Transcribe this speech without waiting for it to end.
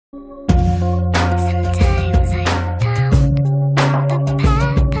Sometimes I doubt the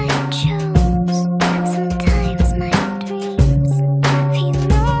path I chose. Sometimes my dreams feel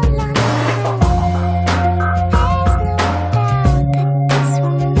no longer whole. There's no doubt that this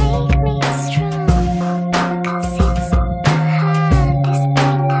will make me strong, 'cause it's the hardest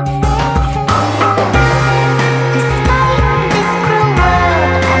thing I've ever done. Despite this cruel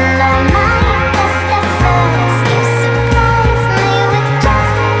world and all my best efforts, you surprise me with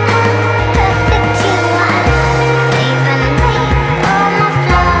just how perfect you are. Even with all my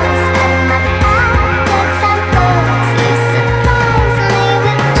flaws and my bad examples, you surprise me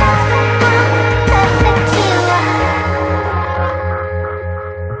with just how perfect you are.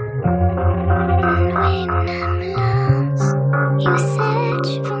 And when I'm lost, you say